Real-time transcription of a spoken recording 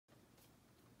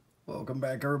Welcome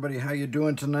back, everybody. How you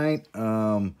doing tonight?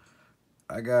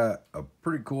 I got a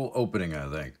pretty cool opening, I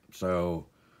think. So,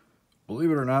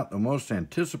 believe it or not, the most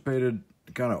anticipated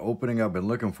kind of opening I've been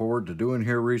looking forward to doing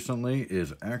here recently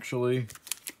is actually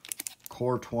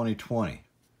Core 2020.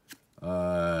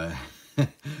 Uh,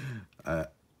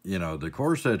 the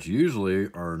core sets usually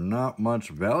are not much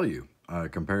value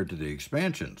compared to the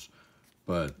expansions,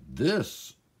 but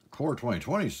this Core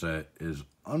 2020 set is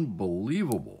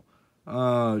unbelievable.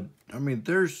 I mean,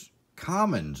 there's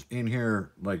commons in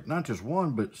here, like not just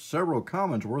one, but several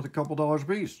commons worth a couple dollars a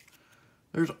piece.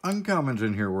 There's uncommons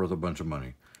in here worth a bunch of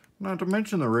money. Not to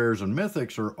mention the rares and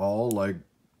mythics are all like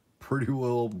pretty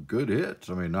well good hits.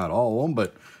 I mean, not all of them,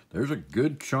 but there's a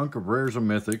good chunk of rares and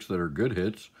mythics that are good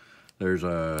hits. There's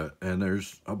a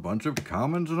bunch of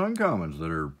commons and uncommons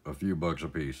that are a few bucks a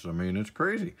piece. I mean, it's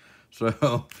crazy.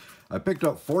 So I picked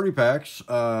up 40 packs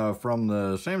from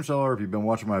the same seller. If you've been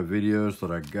watching my videos, that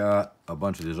I got a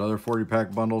bunch of these other 40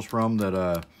 pack bundles from.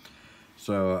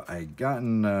 So I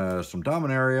gotten some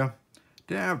Dominaria.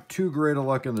 Didn't have too great of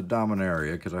luck in the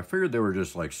Dominaria because I figured they were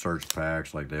just like search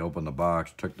packs. Like they opened the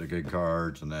box, took the good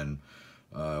cards, and then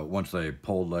once they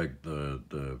pulled like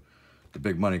the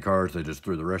big money cards, they just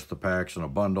threw the rest of the packs in a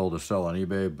bundle to sell on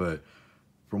eBay. But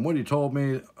from what he told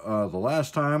me the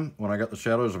last time when I got the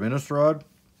Shadows of Innistrad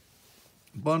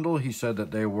bundle, he said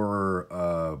that they were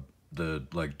the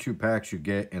like 2 packs you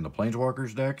get in the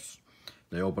Planeswalkers decks.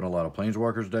 They open a lot of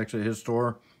Planeswalkers decks at his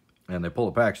store, and they pull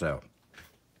the packs out,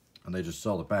 and they just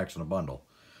sell the packs in a bundle.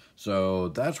 So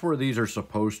that's where these are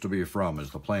supposed to be from,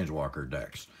 is the Planeswalker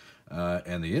decks.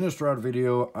 And the Innistrad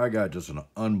video, I got just an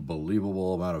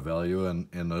unbelievable amount of value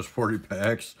in those 40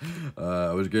 packs.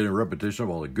 I was getting a repetition of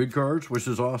all the good cards, which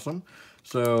is awesome.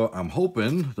 So I'm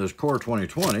hoping this Core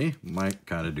 2020 might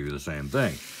kind of do the same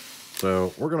thing.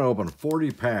 So we're going to open 40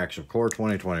 packs of Core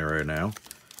 2020 right now.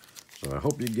 So I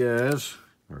hope you guys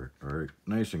are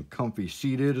nice and comfy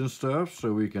seated and stuff,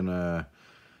 so we can,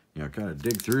 kind of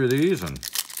dig through these. And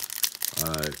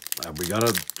we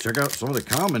gotta check out some of the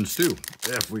commons too,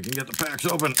 if we can get the packs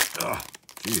open. Oh,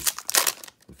 jeez.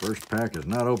 The first pack is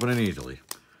not opening easily.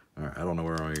 All right, I don't know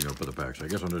where I'm gonna put the packs. I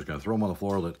guess I'm just gonna throw them on the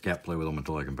floor, let the cat play with them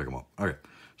until I can pick them up. Okay,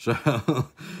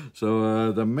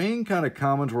 so the main kind of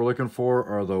commons we're looking for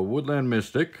are the Woodland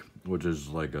Mystic, which is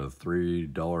like a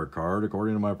 $3 card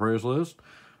according to my price list.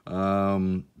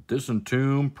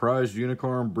 Disentomb, Prized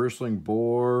Unicorn, Bristling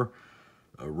Boar,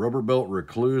 Rubber Belt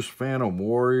Recluse, Phantom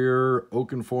Warrior,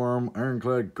 Oakenform,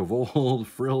 Ironclad Kavold,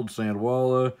 Frilled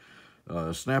Sandwalla,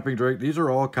 Snapping Drake. These are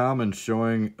all commons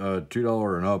showing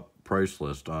 $2 and up price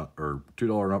list, or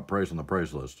 $2 and up price on the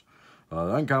price list. The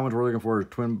uncommons we're looking for is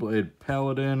Twin Blade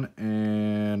Paladin,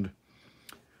 and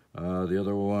the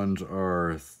other ones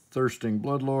are Thirsting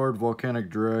Bloodlord,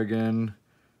 Volcanic Dragon,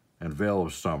 and Veil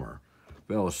of Summer.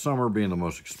 Veil of Summer being the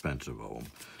most expensive of them.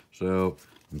 So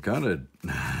I'm kind of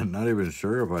not even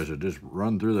sure if I should just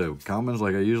run through the commons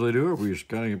like I usually do, or if we just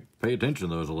kind of pay attention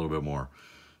to those a little bit more.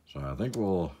 So I think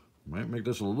might make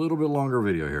this a little bit longer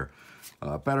video here.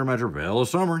 Pattern Matcher, Veil of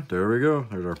Summer. There we go.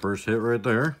 There's our first hit right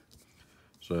there.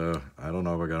 So I don't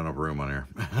know if I got enough room on here.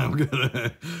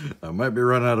 I might be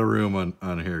running out of room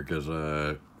on here because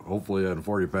hopefully on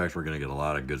 40 packs we're going to get a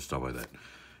lot of good stuff like that.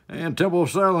 And Temple of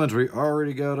Silence, we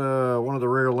already got one of the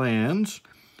rare lands.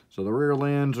 So the rare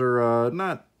lands are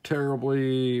not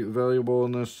terribly valuable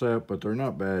in this set, but they're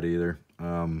not bad either.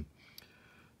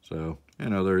 So they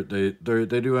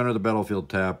do enter the battlefield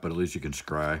tap, but at least you can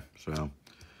scry. So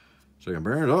second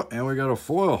Barons. Oh, and we got a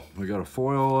foil. We got a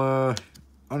foil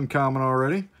uncommon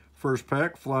already. First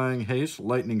pack, Flying Haste,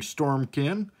 Lightning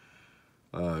Stormkin.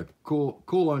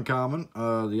 Cool uncommon.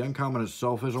 The uncommon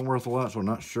itself isn't worth a lot, so I'm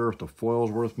not sure if the foil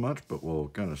is worth much, but we'll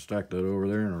kind of stack that over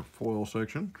there in our foil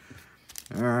section.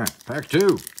 All right, pack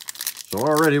 2. So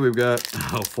already we've got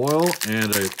a foil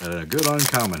and a good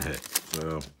uncommon hit.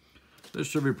 So this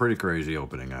should be pretty crazy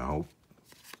opening, I hope.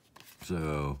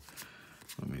 So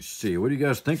let me see. What do you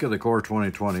guys think of the Core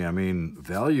 2020? I mean,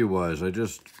 value-wise, I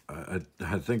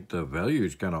think the value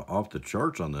is kind of off the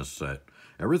charts on this set.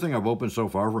 Everything I've opened so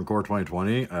far from Core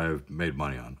 2020, I've made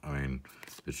money on. I mean,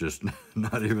 it's just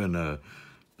not even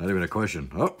a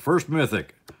question. Oh, first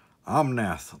mythic.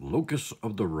 Omnath, Locus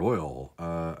of the Royal.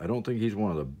 I don't think he's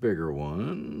one of the bigger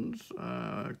ones.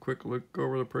 Quick look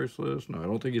over the price list. No, I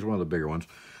don't think he's one of the bigger ones.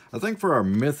 I think for our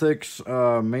mythics,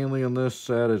 mainly in this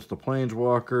set, it's the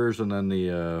Planeswalkers, and then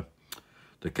the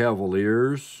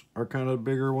Cavaliers are kind of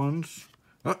bigger ones.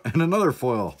 Oh, and another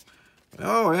foil.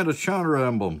 Oh, and a Chandra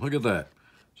emblem. Look at that.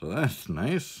 So that's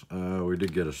nice. We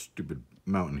did get a stupid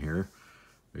mountain here.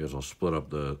 I guess I'll split up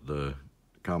the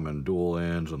common dual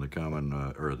lands and the common,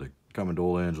 or the common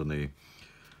dual lands and the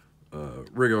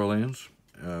regular lands.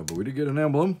 But we did get an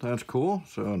emblem. That's cool.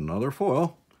 So another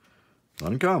foil.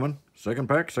 Uncommon. Second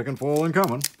pack, second foil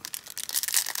uncommon.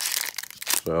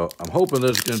 So I'm hoping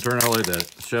this is going to turn out like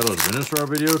that Shadows of Innistrad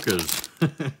video, because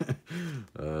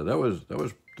that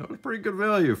was pretty good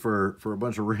value for a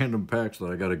bunch of random packs that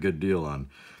I got a good deal on.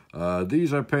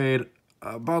 These I paid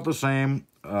about the same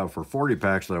for 40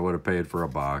 packs that I would have paid for a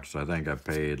box. I think I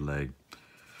paid like,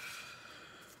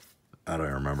 I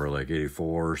don't remember, like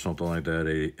 84 or something like that,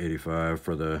 85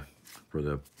 for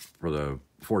the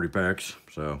 40 packs.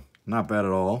 So not bad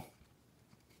at all.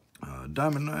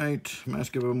 Diamond Knight,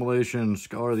 Mask of Immolation,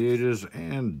 Scholar of the Ages,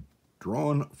 and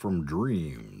Drawn from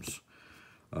Dreams.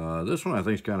 This one I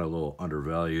think is kind of a little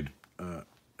undervalued.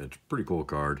 It's a pretty cool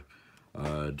card.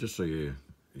 Just so you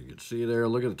can see there,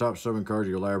 look at the top 7 cards of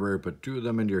your library, put 2 of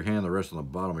them into your hand, the rest on the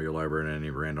bottom of your library in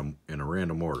a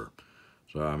random order.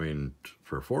 So I mean,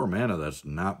 for 4 mana, that's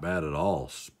not bad at all.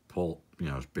 Pull,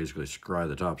 basically scry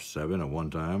the top 7 at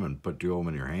one time and put 2 of them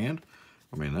in your hand.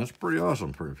 I mean, that's pretty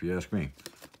awesome, if you ask me.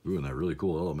 Ooh, and that really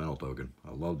cool elemental token.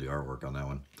 I love the artwork on that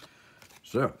one.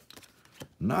 So,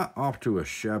 not off to a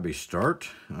shabby start.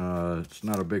 It's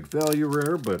not a big value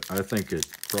rare, but I think it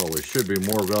probably should be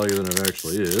more value than it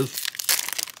actually is.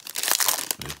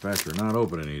 These packs are not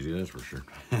opening easy, that's for sure.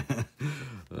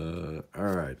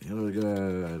 All right, I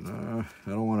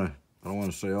don't want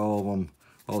to say all of them,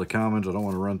 all the commons. I don't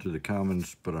want to run through the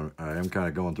commons, but I am kind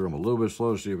of going through them a little bit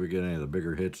slow to see if we get any of the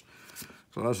bigger hits.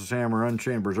 Colossus Hammer,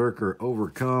 Unchained Berserker,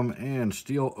 Overcome, and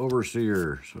Steel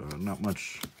Overseer. So not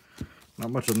much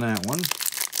in that one.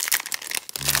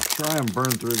 I'll try and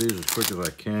burn through these as quick as I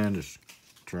can. Just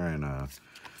try and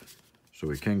so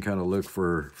we can kind of look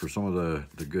for some of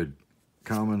the good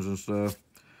commons and stuff.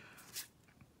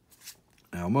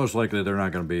 Now, most likely they're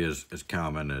not going to be as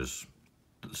common as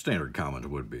the standard commons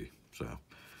would be. So,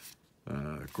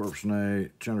 Corpse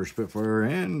Knight, Chandra Spitfire,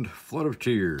 and Flood of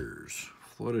Tears.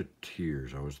 Flood of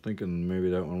Tears. I was thinking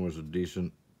maybe that one was a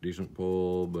decent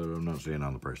pull, but I'm not seeing it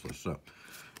on the price list. So,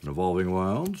 an Evolving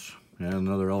Wilds and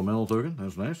another elemental token.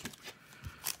 That's nice.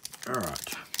 All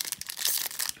right.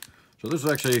 So this is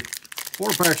actually 4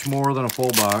 packs more than a full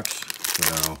box.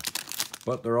 So,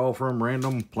 but they're all from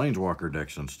random Planeswalker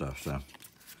decks and stuff. So,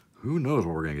 who knows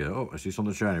what we're gonna get? Oh, I see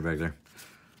something shiny back there.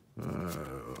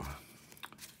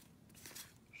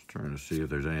 Just trying to see if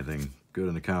there's anything good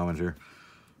in the commons here.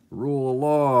 Rule of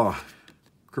Law,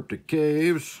 Cryptic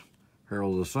Caves,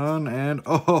 Herald of the Sun, and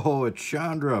oh, a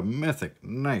Chandra Mythic.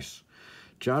 Nice.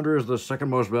 Chandra is the second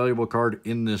most valuable card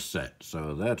in this set,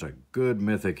 so that's a good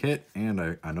Mythic hit. And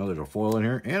I know there's a foil in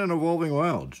here and an Evolving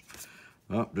Wilds.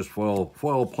 Oh, just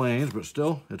foil planes, but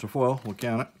still, it's a foil. We'll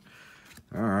count it.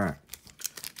 All right.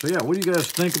 So yeah, what do you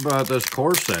guys think about this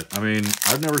core set? I mean,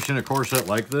 I've never seen a core set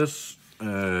like this.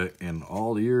 In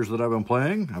all the years that I've been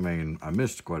playing. I mean, I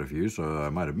missed quite a few, so I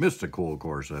might have missed a cool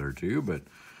core set or two, but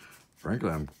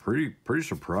frankly, I'm pretty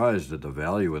surprised at the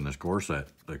value in this core set,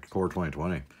 the Core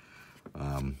 2020.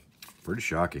 Pretty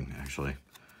shocking, actually.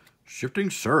 Shifting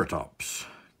Ceratops.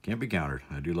 Can't be countered.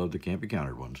 I do love the can't be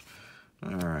countered ones.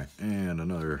 All right, and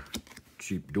another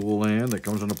cheap dual land that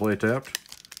comes into play tapped.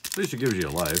 At least it gives you a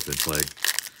life. It's like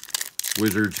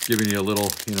Wizards giving you a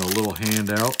little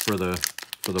handout for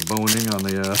the boning on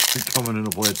the coming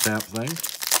into play tap thing.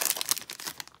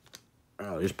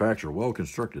 Oh, these packs are well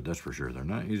constructed, that's for sure. They're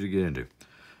not easy to get into.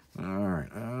 All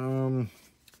right.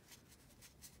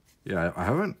 Yeah, I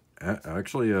haven't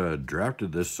actually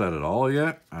drafted this set at all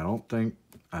yet.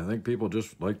 I think people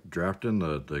just like drafting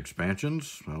the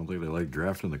expansions. I don't think they like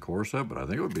drafting the core set, but I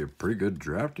think it would be a pretty good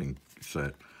drafting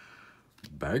set.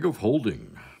 Bag of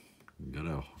Holding.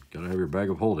 You gotta have your bag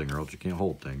of holding, or else you can't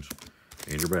hold things.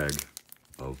 And your bag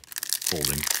of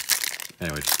holding.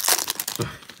 Anyways,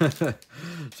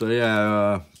 so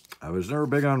yeah, I was never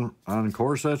big on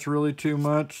core sets really too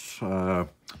much.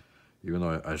 Even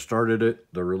though I started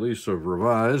the release of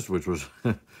Revised, which was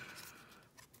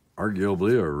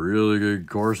arguably a really good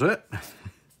core set.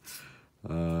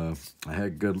 I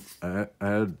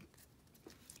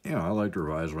liked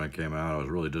Revised when it came out. I was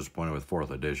really disappointed with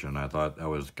 4th edition. I thought that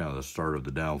was kind of the start of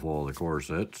the downfall of the core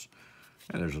sets.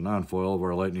 And there's a non-foil of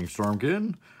our Lightning Storm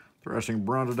Kid, Thrashing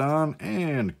Brontodon,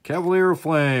 and Cavalier of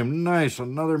Flame. Nice,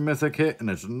 another mythic hit, and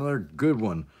it's another good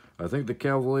one. I think the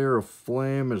Cavalier of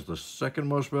Flame is the second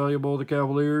most valuable of the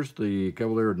Cavaliers, the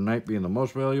Cavalier of Night being the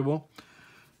most valuable.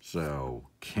 So,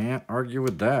 can't argue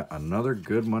with that. Another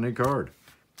good money card.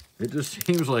 It just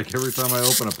seems like every time I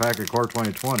open a pack of Core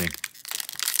 2020,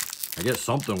 I get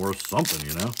something worth something,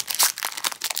 you know?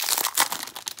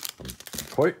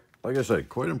 like I said,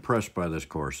 quite impressed by this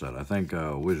core set. I think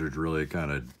Wizards really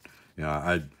kind of, you know,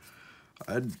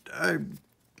 I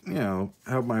you know,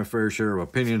 have my fair share of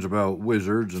opinions about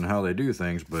Wizards and how they do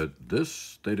things, but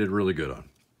this they did really good on.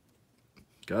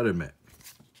 Gotta admit.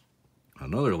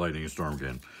 Another Lightning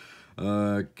Stormkin.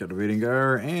 Captivating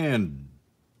Gyre and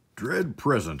Dread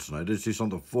Presence. And I did see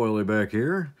something foily back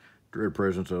here. Dread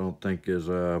Presence I don't think is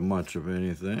much of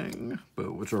anything.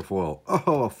 But what's our foil?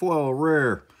 Oh, a foil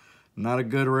rare. Not a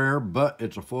good rare, but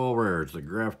it's a foil rare. It's the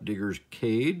Graft Digger's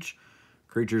Cage.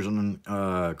 Creatures and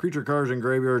creature cards in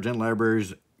graveyards and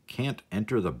libraries can't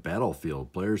enter the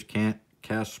battlefield. Players can't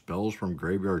cast spells from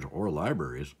graveyards or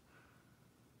libraries.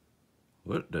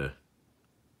 What the?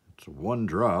 It's a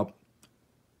 1-drop.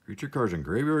 Creature cards in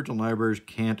graveyards and libraries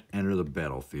can't enter the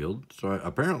battlefield. So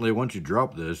apparently once you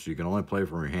drop this, you can only play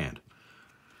from your hand.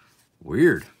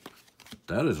 Weird.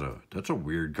 That's a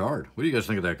weird card. What do you guys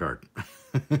think of that card?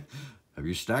 Have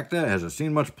you stacked that? Has it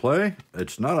seen much play?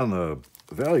 It's not on the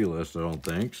value list, I don't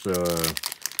think. So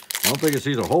I don't think it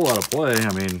sees a whole lot of play.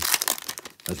 I mean,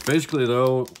 that's basically,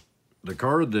 though, the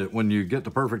card that when you get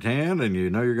the perfect hand and you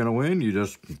know you're going to win, you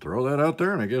just throw that out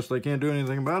there, and I guess they can't do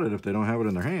anything about it if they don't have it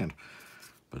in their hand.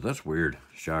 But that's weird.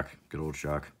 Shock. Good old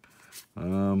shock. So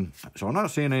I'm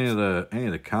not seeing any of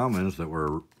the commons that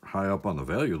were high up on the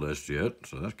value list yet,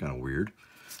 so that's kind of weird.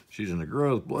 Season of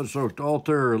Growth, Blood-Soaked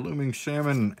Altar, Looming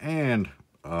Salmon, and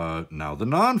now the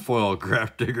non-foil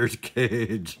Graft Digger's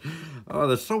Cage. Oh,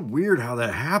 that's so weird how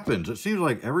that happens. It seems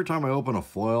like every time I open a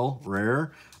foil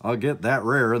rare, I'll get that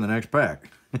rare in the next pack.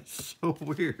 It's so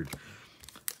weird.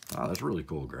 Oh, that's really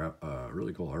cool.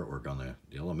 Really cool artwork on the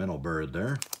elemental bird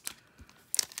there.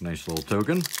 Nice little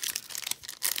token.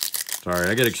 Sorry,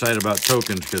 I get excited about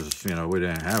tokens because, you know, we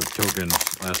didn't have tokens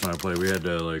last time I played. We had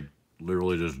to, like,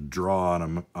 literally just draw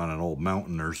on an old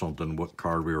mountain or something what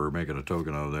card we were making a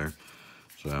token of there.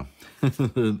 So,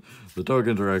 the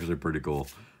tokens are actually pretty cool.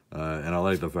 And I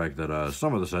like the fact that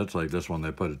some of the sets, like this one,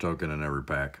 they put a token in every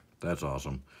pack. That's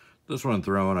awesome. This one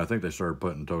Throne, I think they started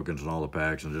putting tokens in all the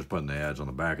packs and just putting the ads on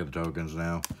the back of the tokens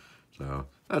now. So,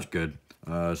 that's good.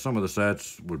 Some of the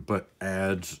sets would put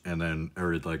ads, and then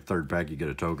every like third pack you get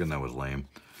a token. That was lame.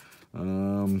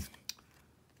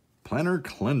 Planner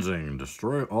Cleansing.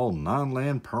 Destroy all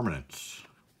non-land permanents.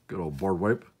 Good old board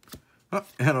wipe.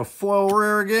 And a foil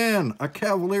rare again. A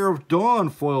Cavalier of Dawn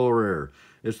foil rare.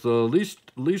 It's the least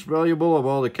valuable of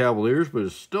all the Cavaliers, but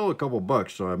it's still a couple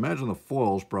bucks. So I imagine the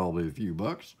foil's probably a few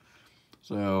bucks.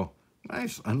 So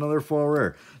nice, another foil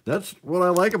rare. That's what I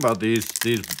like about these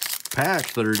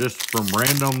packs that are just from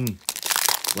random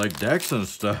like decks and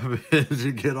stuff. Is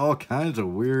you get all kinds of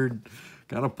weird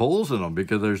kind of pulls in them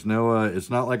because there's no it's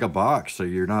not like a box, so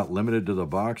you're not limited to the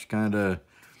box kind of.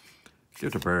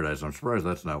 Gift of Paradise. I'm surprised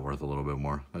that's not worth a little bit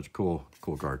more. That's cool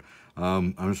card.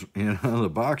 I'm just, you know, the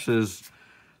boxes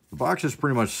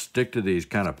pretty much stick to these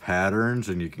kind of patterns,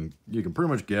 and you can pretty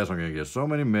much guess I'm gonna get so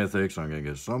many mythics, I'm gonna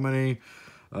get so many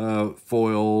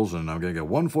foils, and I'm gonna get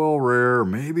one foil rare,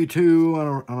 maybe two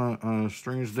on a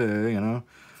strange day, you know.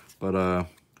 But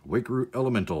Wake Root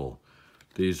Elemental,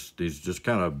 these just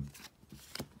kind of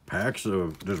packs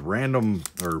of just random,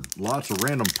 or lots of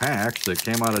random packs that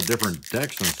came out of different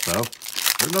decks and stuff.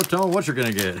 There's no telling what you're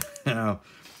gonna get. You know,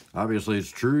 obviously it's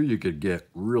true you could get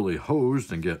really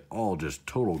hosed and get all just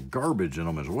total garbage in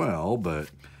them as well,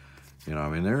 but you know, I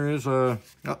mean, there is a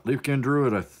Leafkin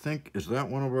Druid. I think, is that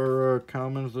one of our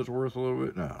commons that's worth a little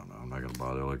bit? No, I'm not gonna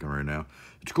bother looking right now.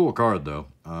 It's a cool card though.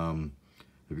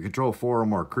 If you control 4 or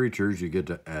more creatures, you get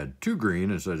to add 2 green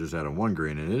instead of just adding 1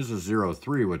 green. And it is a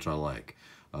 0/3, which I like.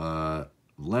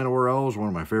 Llanowar Elves, one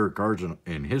of my favorite cards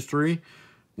in history.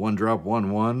 1-drop,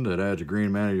 1/1 that adds a green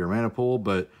mana to your mana pool,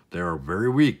 but they are very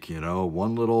weak, you know.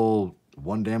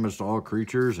 1 damage to all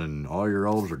creatures and all your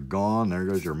elves are gone. There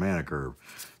goes your mana curve.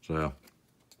 So,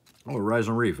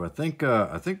 Rising Reef. I think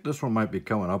this one might be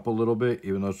coming up a little bit,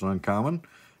 even though it's uncommon.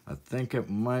 I think it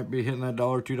might be hitting that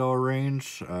 $1, $2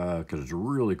 range, because it's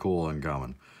really cool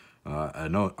uncommon. I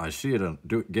know I see it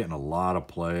getting a lot of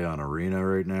play on Arena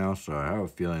right now, so I have a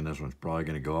feeling this one's probably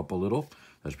going to go up a little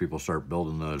as people start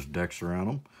building those decks around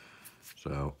them.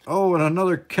 So, oh, and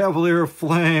another Cavalier of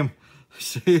Flame.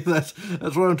 See, that's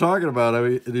what I'm talking about. I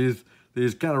mean,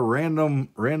 these kind of random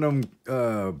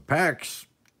packs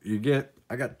you get.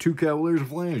 I got 2 Cavaliers of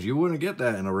Flames. You wouldn't get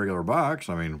that in a regular box.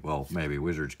 I mean, well, maybe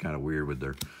Wizards kind of weird with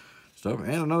their stuff.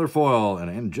 And another foil, an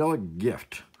Angelic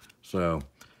Gift. So,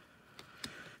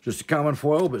 just a common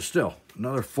foil, but still,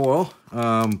 another foil.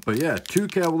 But yeah, 2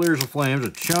 Cavaliers of Flames,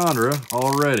 a Chandra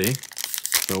already.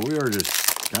 So we are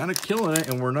just kind of killing it,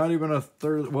 and we're not even a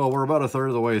third. Well, we're about a third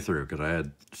of the way through because I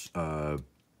had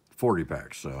 40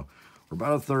 packs. So we're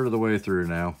about a third of the way through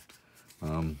now.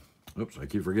 Oops, I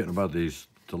keep forgetting about these,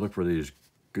 to look for these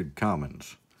good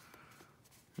commons.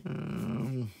 Oh,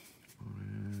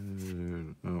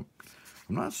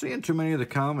 I'm not seeing too many of the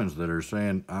commons that are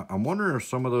saying, I'm wondering if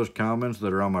some of those commons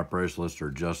that are on my price list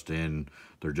are just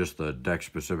they're just the deck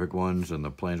specific ones and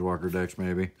the Planeswalker decks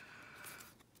maybe.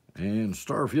 And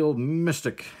Starfield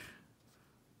Mystic.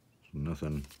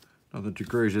 Nothing too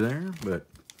crazy there, but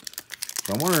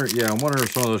so I'm wondering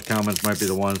if some of those commons might be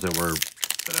the ones that were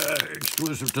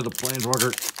exclusive to the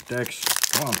Planeswalker decks.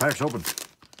 Come on, packs open.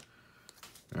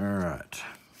 All right.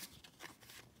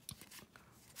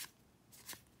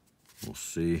 We'll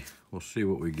see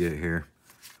what we get here.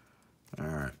 All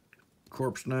right.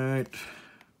 Corpse Knight,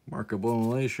 Mark of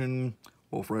Immolation,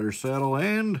 Wolf Rider Saddle,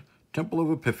 and Temple of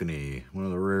Epiphany, one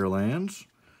of the rare lands.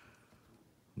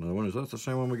 Another one, is that the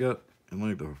same one we got in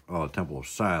like the, oh, Temple of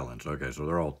Silence. Okay, so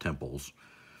they're all temples.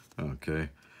 Okay.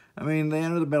 I mean, they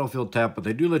enter the battlefield tap, but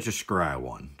they do let you scry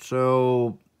one.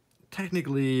 So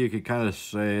technically you could kind of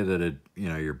say that it, you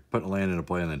know, you're putting land into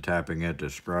play and then tapping it to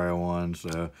scry one.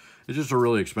 So it's just a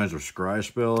really expensive scry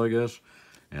spell, I guess.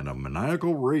 And a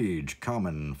Maniacal Rage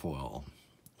common foil.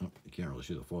 Oh, you can't really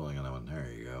see the foiling on that one. There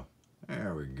you go.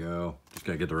 There we go. Just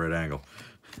gotta get the right angle.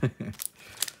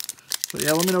 So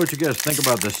yeah, let me know what you guys think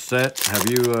about this set. Have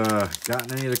you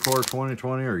gotten any of the Core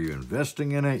 2020? Are you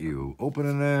investing in it? You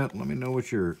opening it? Let me know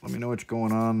what's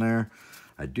going on there.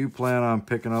 I do plan on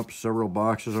picking up several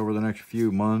boxes over the next few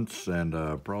months and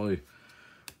probably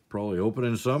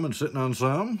opening some and sitting on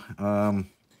some.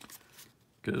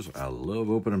 Because I love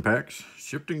opening packs.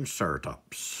 Shifting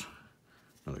Ceratops.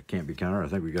 Another Can't Be Counter. I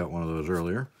think we got one of those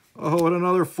earlier. Oh, and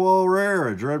another foil rare,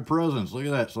 a Dread Presence. Look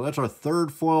at that. So that's our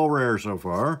third foil rare so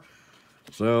far.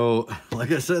 So,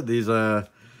 like I said, these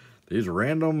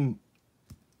random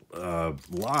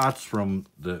lots from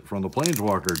the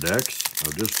Planeswalker decks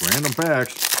of just random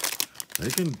packs, they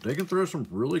can throw some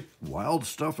really wild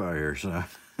stuff out here. So,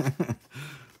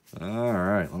 all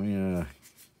right, let me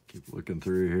keep looking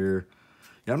through here.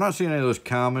 Yeah, I'm not seeing any of those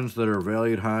commons that are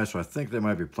valued high, so I think they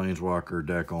might be Planeswalker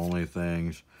deck only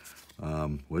things.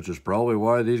 Which is probably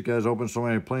why these guys open so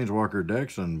many Planeswalker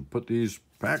decks and put these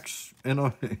packs in a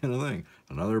thing.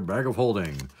 Another bag of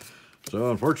holding.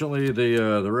 So unfortunately,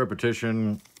 the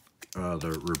repetition,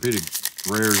 the repeated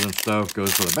rares and stuff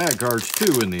goes for the bad cards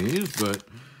too in these. But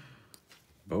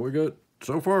we got,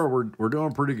 so far we're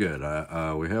doing pretty good.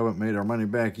 We haven't made our money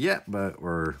back yet, but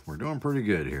we're doing pretty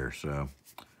good here. So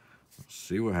let's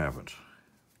see what happens.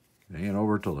 Ain't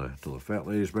over till the fat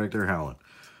lady's back there howling.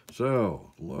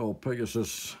 So, Loyal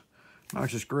Pegasus,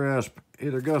 Noxious Grasp,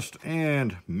 Aether Gust,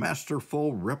 and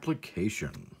Masterful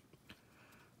Replication.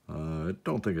 I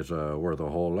don't think it's worth a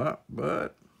whole lot,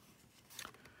 but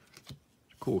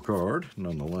it's a cool card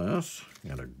nonetheless.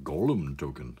 And a Golem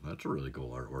token. That's a really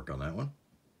cool artwork on that one.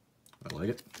 I like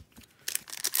it.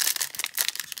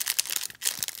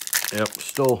 Yep,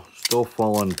 still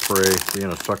falling prey,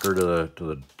 being a sucker to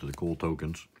the cool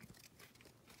tokens.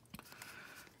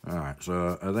 All right,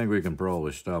 so I think we can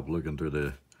probably stop looking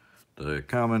through the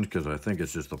commons because I think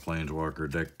it's just the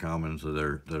Planeswalker deck commons that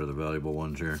are the valuable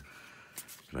ones here.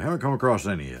 I haven't come across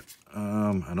any yet.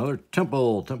 Another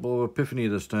Temple of Epiphany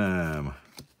this time,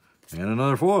 and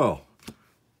another foil,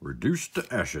 Reduced to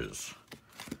Ashes.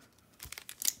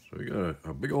 So we got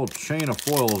a big old chain of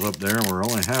foils up there, and we're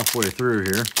only halfway through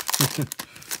here.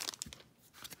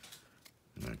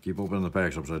 Keep opening the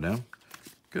packs upside down.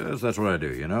 Because that's what I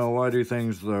do, you know? Why do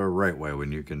things the right way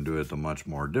when you can do it the much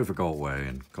more difficult way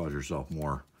and cause yourself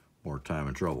more time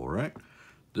and trouble, right?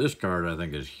 This card, I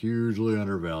think, is hugely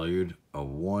undervalued. A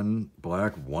 1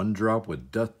 black, 1 drop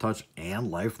with Death Touch and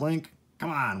Lifelink?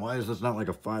 Come on, why is this not like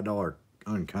a $5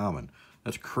 uncommon?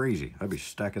 That's crazy. I'd be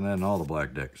stacking that in all the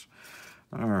black decks.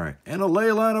 All right, and a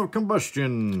Ley Line of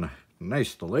Combustion.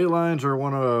 Nice, the ley lines are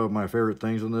one of my favorite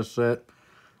things in this set.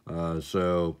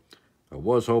 So I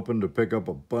was hoping to pick up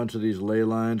a bunch of these ley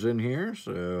lines in here,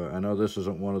 so I know this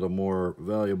isn't one of the more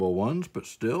valuable ones, but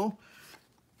still,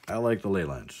 I like the ley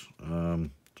lines. So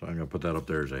I'm going to put that up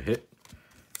there as a hit.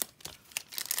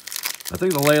 I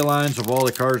think the ley lines of all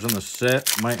the cards in the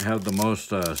set might have the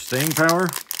most staying power,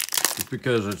 just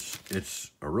because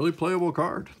it's a really playable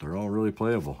card. They're all really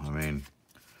playable. I mean,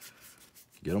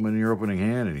 get them in your opening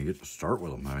hand and you get to start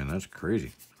with them. I mean, that's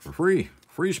crazy. For free.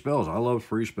 Free spells. I love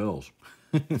free spells.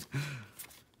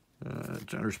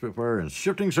 Gender Spitfire and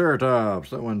Shifting Ceratops.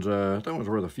 That one's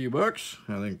worth a few bucks.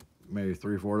 I think maybe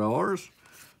 $3 or $4.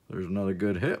 There's another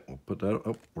good hit. We'll put that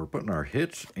up. We're putting our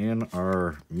hits in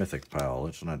our mythic pile.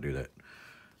 Let's not do that.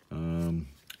 And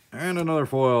another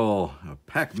foil, a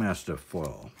Pack Mastiff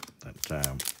foil that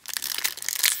time.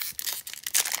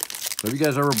 So have you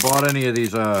guys ever bought any of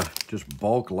these just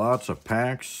bulk lots of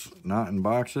packs, not in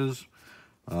boxes?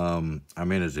 I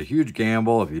mean, it's a huge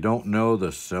gamble. If you don't know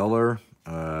the seller,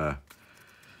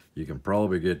 you can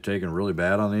probably get taken really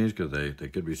bad on these because they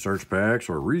could be search packs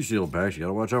or reseal packs. You got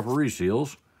to watch out for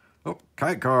reseals. Oh,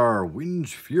 Kaikar,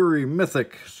 Wind's Fury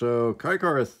Mythic. So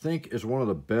Kaikar, I think, is one of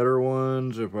the better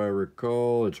ones, if I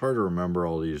recall. It's hard to remember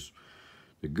all the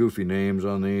goofy names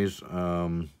on these.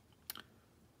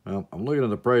 Well, I'm looking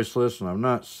at the price list, and I'm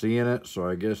not seeing it, so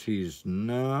I guess he's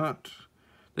not.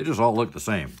 They just all look the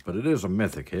same, but it is a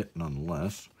Mythic hit,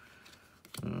 nonetheless.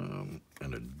 And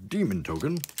a Demon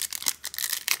token.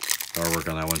 Artwork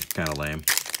on that one's kind of lame.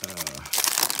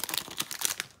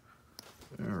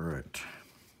 All right.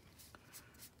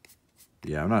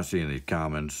 Yeah, I'm not seeing these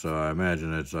commons, so I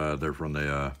imagine it's they're from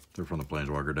the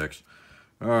Planeswalker decks.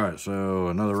 All right, so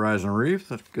another Rising Reef.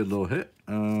 That's a good little hit.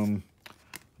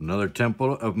 Another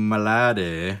Temple of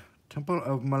Malade. Temple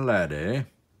of Malade.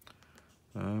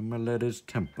 Malade's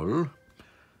Temple.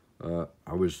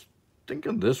 I was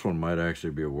thinking this one might actually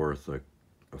be worth a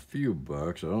few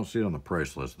bucks. I don't see it on the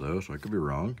price list, though, so I could be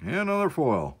wrong. And another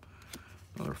foil.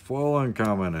 Another foil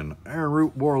uncommon, and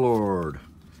Ironroot Warlord.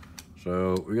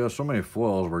 So we got so many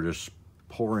foils, we're just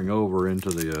pouring over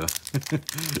into the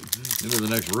into the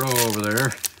next row over there.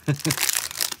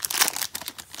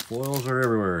 Foils are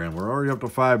everywhere, and we're already up to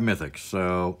 5 mythics.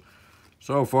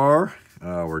 So far,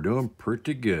 we're doing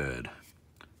pretty good.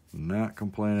 Not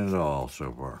complaining at all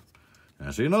so far. And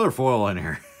I see another foil in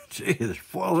here. Gee, there's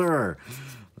foils are.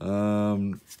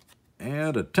 And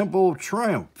a Temple of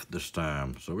Triumph this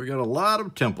time. So we got a lot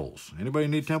of temples. Anybody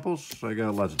need temples? I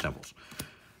got lots of temples.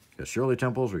 Got Shirley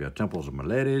temples. We got Temples of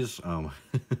Milady's.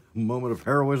 Moment of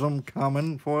Heroism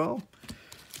common foil.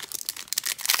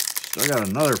 Still got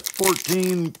another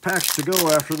 14 packs to go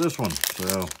after this one.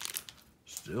 So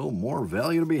still more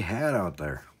value to be had out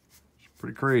there. It's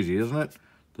pretty crazy, isn't it?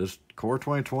 This Core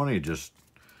 2020 just,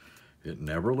 it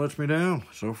never lets me down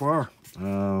so far.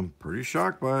 Pretty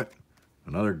shocked by it.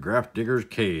 Another Graph Digger's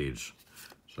Cage.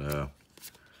 So,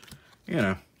 you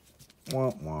know,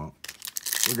 womp womp.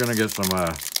 We're gonna get some.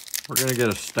 We're gonna get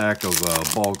a stack of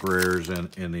bulk rares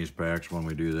in these packs when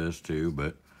we do this too.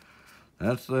 But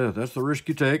that's the risk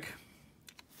you take.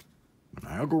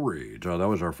 Maniacal Rage. Oh, that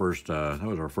was our first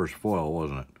foil,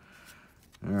 wasn't it?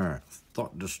 All right.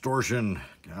 Thought Distortion.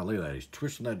 God, look at that. He's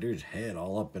twisting that dude's head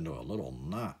all up into a little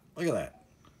knot. Look at that.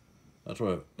 That's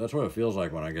what it feels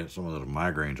like when I get some of those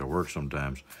migraines at work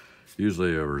sometimes.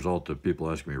 Usually a result of people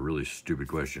asking me really stupid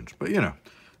questions. But, you know.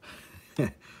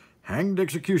 Hanged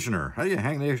Executioner. How do you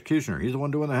hang the Executioner? He's the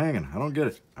one doing the hanging. I don't get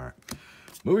it. All right.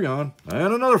 Moving on.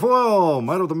 And another foil.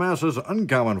 Might of the Masses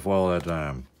uncommon foil that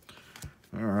time.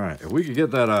 All right. If we could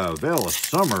get that Veil of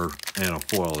Summer in a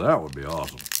foil, that would be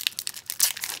awesome.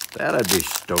 That I'd be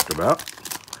stoked about.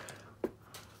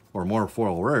 Or more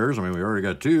foil rares. I mean, we already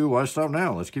got 2. Why stop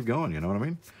now? Let's keep going. You know what I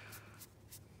mean?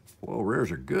 Foil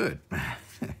rares are good.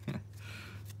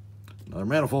 Another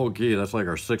Manifold Key. That's like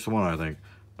our 6th one, I think.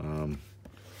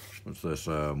 What's this?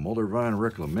 Moldervine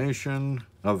Reclamation.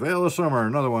 A Veil of Summer.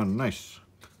 Another one. Nice.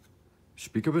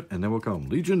 Speak of it, and then we'll come.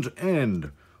 Legion's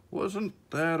End. Wasn't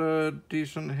that a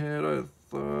decent hit, I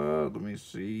thought? Let me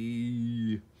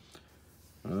see.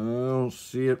 I don't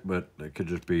see it, but it could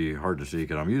just be hard to see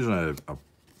because I'm using a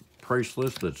price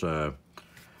list that's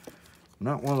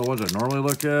not one of the ones I normally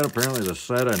look at. Apparently the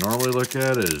site I normally look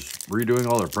at is redoing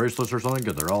all their price lists or something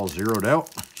because they're all zeroed out.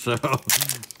 So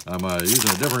I'm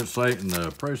using a different site, and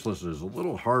the price list is a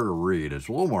little harder to read. It's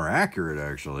a little more accurate,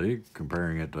 actually,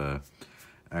 comparing it to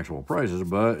actual prices,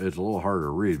 but it's a little harder to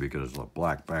read because it's a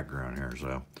black background here.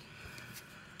 So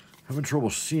having trouble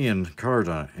seeing cards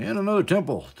on it. And another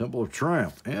Temple of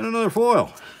Triumph, and another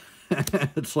foil.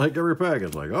 It's like every pack.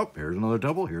 It's like, oh, here's another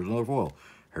Temple, here's another foil.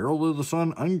 Herald of the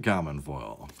Sun uncommon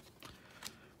foil.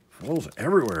 Foils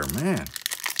everywhere, man.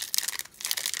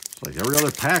 It's like every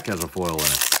other pack has a foil in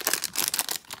it.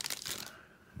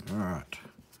 All right.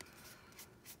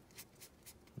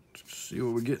 Let's see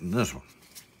what we get in this one.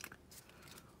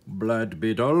 Blood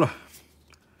Beetle,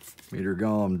 Meteor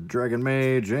Golem, Dragon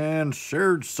Mage, and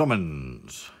Shared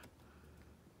Summons.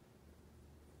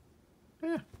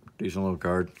 Yeah, decent little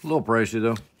card. A little pricey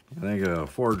though. I think a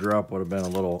 4-drop would have been a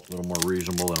little more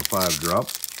reasonable than a 5-drop.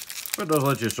 But it does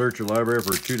let you search your library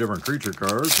for 2 different creature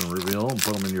cards and reveal and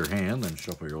put them in your hand, then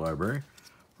shuffle your library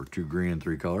for 2 green and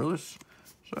 3 colorless.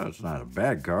 So it's not a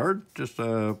bad card, just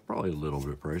probably a little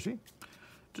bit pricey.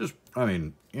 Just, I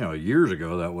mean, you know, years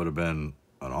ago that would have been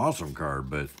an awesome card,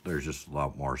 but there's just a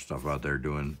lot more stuff out there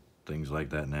doing things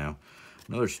like that now.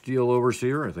 Another Steel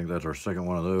Overseer. I think that's our 2nd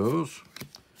one of those.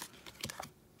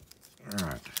 All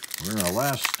right. We're in our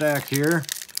last stack here.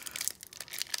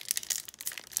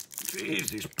 Jeez,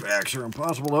 these packs are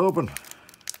impossible to open.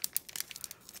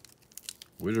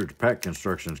 Wizards pack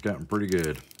construction's gotten pretty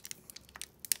good.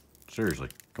 Seriously,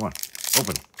 come on,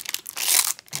 open.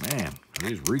 Man, are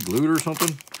these re-glued or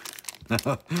something?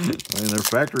 I mean, they're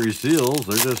factory seals.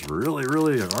 They're just really,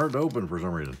 really hard to open for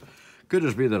some reason. Could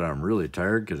just be that I'm really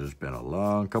tired because it's been a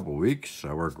long couple weeks.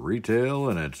 I work retail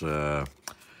and it's,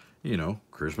 you know,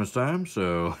 Christmas time,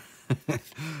 so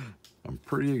I'm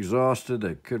pretty exhausted.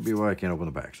 That could be why I can't open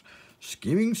the packs.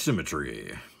 Scheming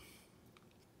Symmetry.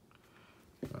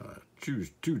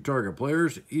 Choose 2 target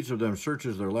players. Each of them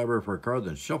searches their library for a card,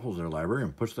 then shuffles their library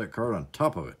and puts that card on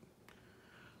top of it.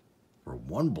 For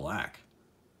 1 black.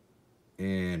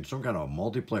 In some kind of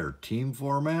multiplayer team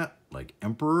format, like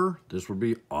Emperor, this would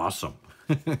be awesome.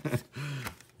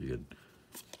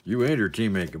 You and your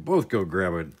teammate could both go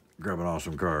grab an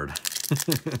awesome card.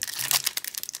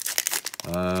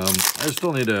 I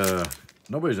still need to,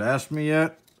 nobody's asked me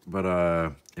yet, but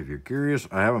if you're curious,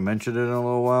 I haven't mentioned it in a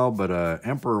little while, but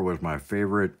Emperor was my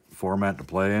favorite format to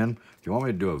play in. If you want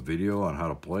me to do a video on how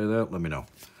to play that, let me know.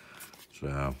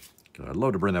 So, I'd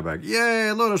love to bring that back.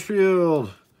 Yay, Lotus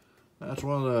Field! That's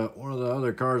one of the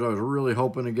other cards I was really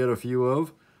hoping to get a few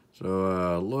of.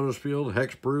 So, Lotus Field,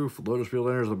 hexproof. Lotus Field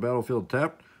enters the battlefield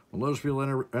tapped. When Lotus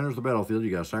Field enters the battlefield, you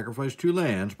got to sacrifice 2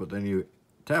 lands, but then you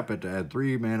tap it to add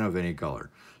 3 mana of any color.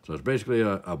 So it's basically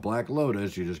a black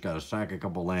Lotus. You just got to sack a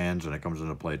couple lands, and it comes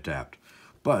into play tapped.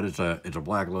 But it's a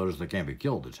black Lotus that can't be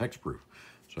killed. It's hexproof.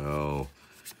 So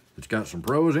it's got some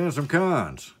pros and some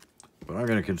cons. But I'm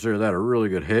going to consider that a really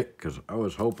good hit because I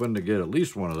was hoping to get at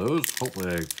least one of those.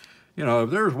 Hopefully, you know, if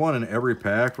there's one in every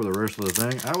pack for the rest of the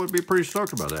thing, I would be pretty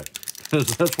stoked about that. Because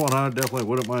that's one I definitely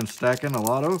wouldn't mind stacking a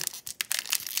lot of.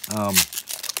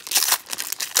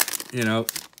 You know,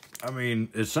 I mean,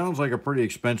 it sounds like a pretty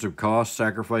expensive cost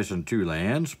sacrificing 2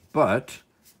 lands, but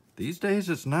these days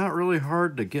it's not really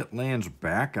hard to get lands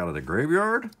back out of the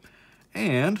graveyard.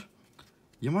 And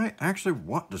you might actually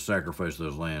want to sacrifice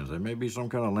those lands. There may be some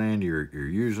kind of land you're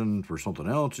using for something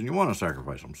else and you want to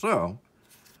sacrifice them. So,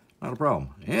 not a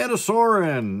problem. And a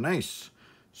Sorin. Nice.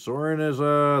 Sorin is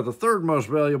the 3rd most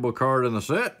valuable card in the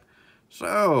set.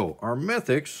 So, our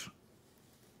mythics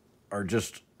are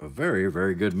just a very,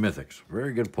 very good mythics.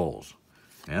 Very good pulls.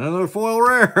 And another foil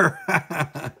rare.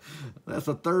 That's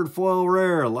a 3rd foil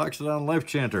rare. Loxodon Life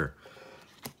Chanter.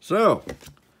 So,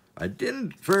 I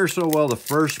didn't fare so well the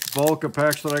first bulk of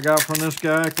packs that I got from this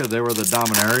guy because they were the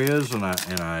Dominarias, and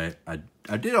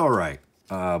I did all right.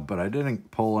 But I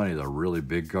didn't pull any of the really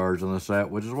big cards in the set,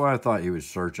 which is why I thought he was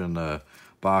searching the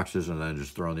boxes and then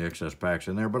just throwing the excess packs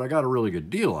in there. But I got a really good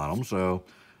deal on them, so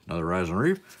another Rising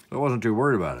Reef. So I wasn't too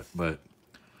worried about it. But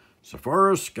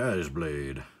Sephara Sky's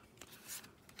Blade.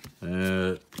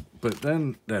 But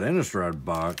then that Innistrad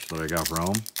box that I got from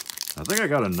him, I think I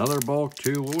got another bulk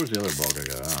too. What was the other bulk I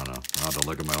got? I don't know. I'll have to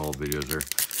look at my old videos there.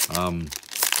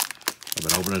 I've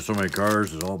been opening so many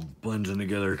cards, it all blends in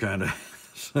together kind of.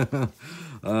 I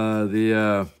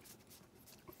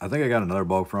think I got another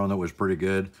bulk from him that was pretty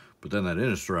good, but then that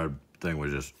Innistrad thing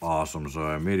was just awesome.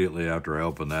 So immediately after I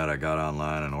opened that, I got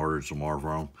online and ordered some more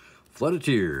from him. Flood of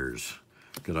Tears,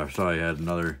 because I saw he had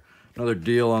another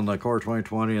deal on the Core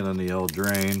 2020 and then the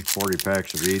Eldraine, 40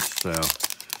 packs of each. So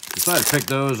decided to pick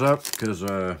those up because,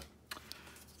 of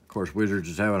course, Wizards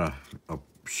is having a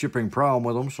shipping problem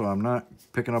with them, so I'm not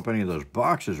picking up any of those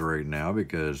boxes right now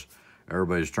because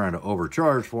everybody's trying to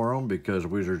overcharge for them because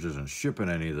Wizards isn't shipping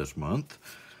any this month.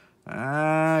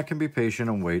 I can be patient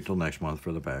and wait till next month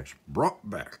for the packs. Brought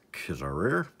Back is our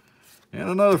rare. And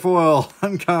another foil,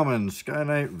 uncommon, Sky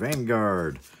Knight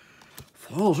Vanguard.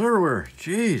 Foils everywhere,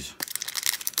 jeez.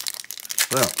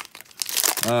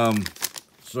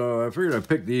 So I figured I'd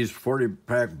pick these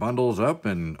 40-pack bundles up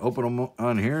and open them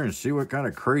on here and see what kind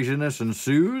of craziness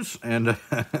ensues. And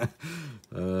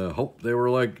hope they were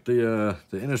like the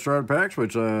Innistrad packs,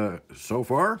 which so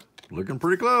far looking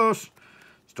pretty close.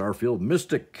 Starfield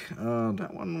Mystic.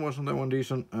 That one wasn't that one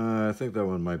decent. I think that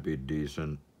one might be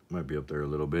decent. Might be up there a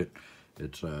little bit.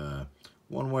 It's 1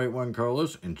 white, 1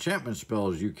 colorless. Enchantment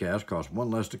spells you cast cost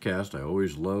 1 less to cast. I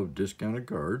always love discounted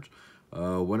cards.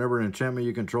 Whenever an enchantment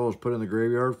you control is put in the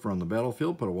graveyard from the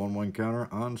battlefield, put a 1/1 counter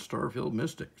on Starfield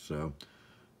Mystic. So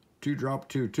 2-drop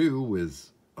 2/2 with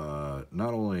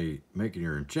not only making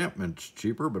your enchantments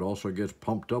cheaper, but also gets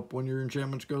pumped up when your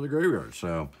enchantments go to the graveyard.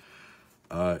 So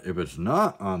if it's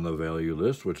not on the value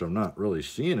list, which I'm not really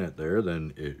seeing it there,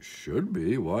 then it should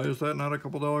be. Why is that not a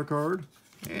couple dollar card?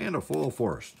 And a foil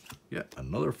forest. Yet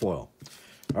another foil.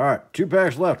 All right, 2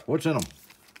 packs left. What's in them?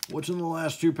 What's in the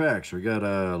last 2 packs? We got,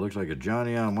 looks like a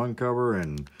Johnny on one cover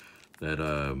and that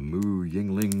Mu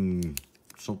Yingling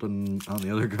something on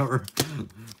the other cover.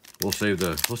 We'll save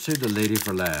the lady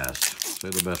for last.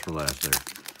 Save the best for last there.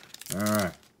 All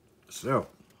right, so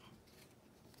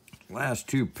last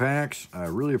 2 packs. I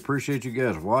really appreciate you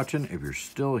guys watching. If you're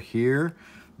still here,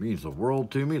 it means the world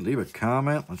to me. Leave a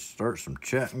comment. Let's start some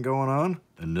chatting going on.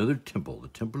 Another temple, the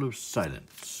Temple of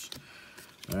Silence.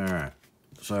 All right,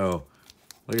 so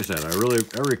like I said,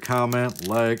 every comment,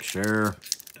 like, share.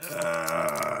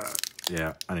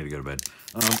 Yeah, I need to go to bed.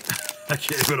 I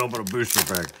can't even open a booster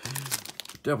pack.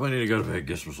 Definitely need to go to bed,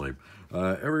 get some sleep.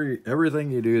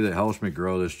 Everything you do that helps me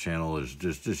grow this channel is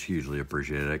just hugely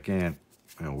appreciated. I can't,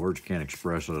 words can't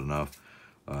express it enough.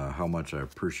 How much I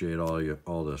appreciate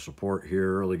all the support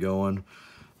here early going.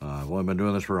 I've only been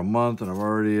doing this for a month, and I'm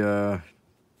already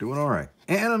doing all right.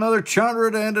 And another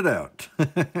Chandra to end it out.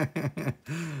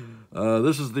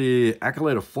 This is the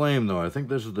Accolade of Flame, though. I think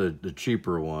this is the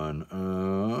cheaper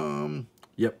one.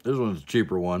 Yep, this one's the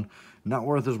cheaper one. Not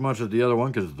worth as much as the other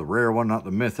one because it's the rare one, not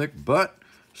the mythic, but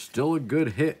still a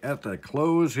good hit at the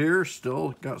close here.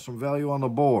 Still got some value on the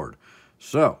board.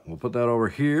 So we'll put that over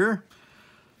here.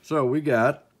 So we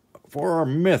got, for our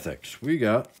mythics, we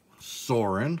got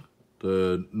Sorin,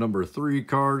 the number 3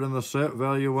 card in the set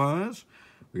value-wise.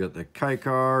 We got the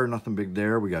Kaikar, nothing big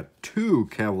there. We got 2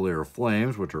 Cavalier of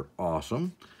Flames, which are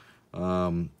awesome.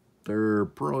 They're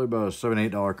probably about a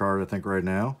 $7, $8 card, I think, right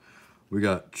now. We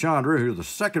got Chandra, who's the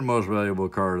 2nd most valuable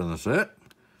card in the set.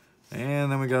 And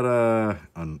then we got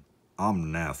an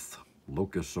Omnath,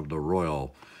 Locus of the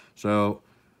Royal. So,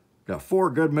 got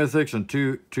 4 good mythics and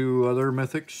two other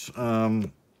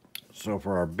mythics. So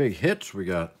for our big hits, we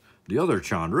got the other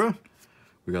Chandra.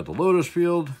 We got the Lotus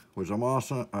Field, which was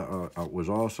awesome.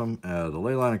 The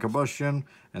Leyline of Combustion,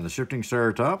 and the Shifting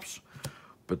Ceratops.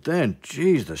 But then,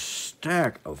 geez, the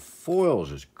stack of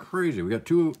foils is crazy. We got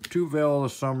two Veil of the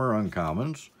Summer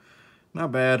uncommons.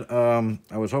 Not bad.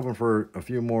 I was hoping for a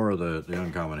few more of the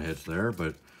uncommon hits there,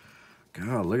 but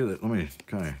God, look at that. Let me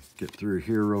kind of get through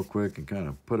here real quick and kind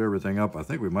of put everything up. I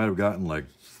think we might have gotten like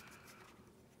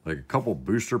a couple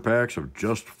booster packs of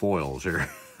just foils here.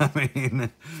 I mean,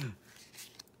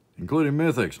 including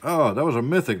mythics. Oh, that was a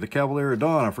mythic, the Cavalier of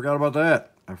Dawn. I forgot about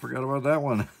that. I forgot about that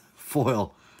one.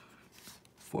 Foil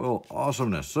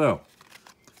awesomeness. So,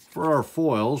 for our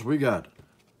foils, we got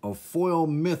a foil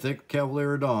mythic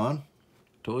Cavalier of Dawn.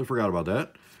 Totally forgot about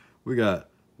that. We got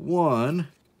 1,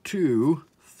 2,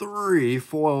 3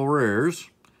 foil rares.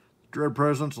 Dread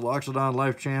Presence, Loxodon,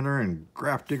 Life Chanter, and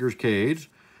Graph Digger's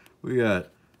Cage. We got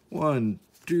 1,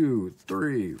 2,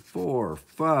 3, 4,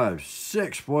 5,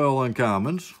 6 foil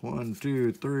uncommons. 1,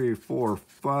 2, 3, 4,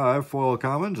 5 foil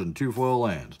commons and 2 foil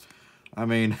lands. I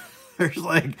mean, there's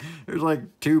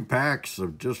like 2 packs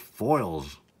of just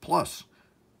foils plus.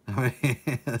 I mean,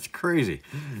 that's crazy.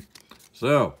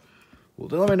 So,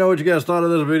 well, let me know what you guys thought of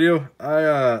this video.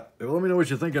 Let me know what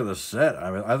you think of the set.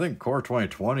 I mean, I think Core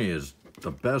 2020 is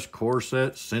the best core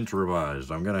set since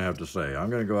Revised. I'm gonna have to say. I'm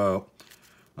gonna go out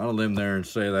on a limb there and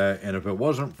say that. And if it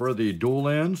wasn't for the dual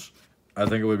lands, I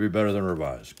think it would be better than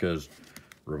Revised, because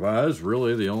Revised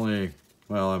really the only.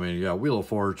 Well, I mean, yeah, Wheel of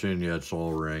Fortune, you had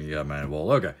Soul Ring, you had Mana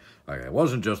Bowl. Okay, it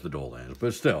wasn't just the dual lands,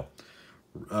 but still.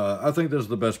 I think this is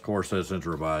the best core set since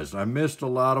Revised. I missed a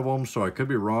lot of them, so I could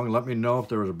be wrong. Let me know if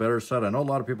there was a better set. I know a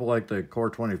lot of people like the Core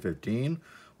 2015.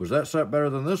 Was that set better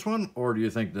than this one? Or do you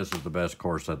think this is the best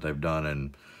core set they've done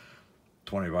in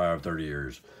 25, 30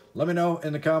 years? Let me know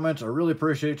in the comments. I really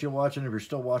appreciate you watching. If you're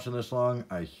still watching this long,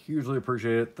 I hugely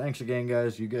appreciate it. Thanks again,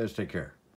 guys. You guys take care.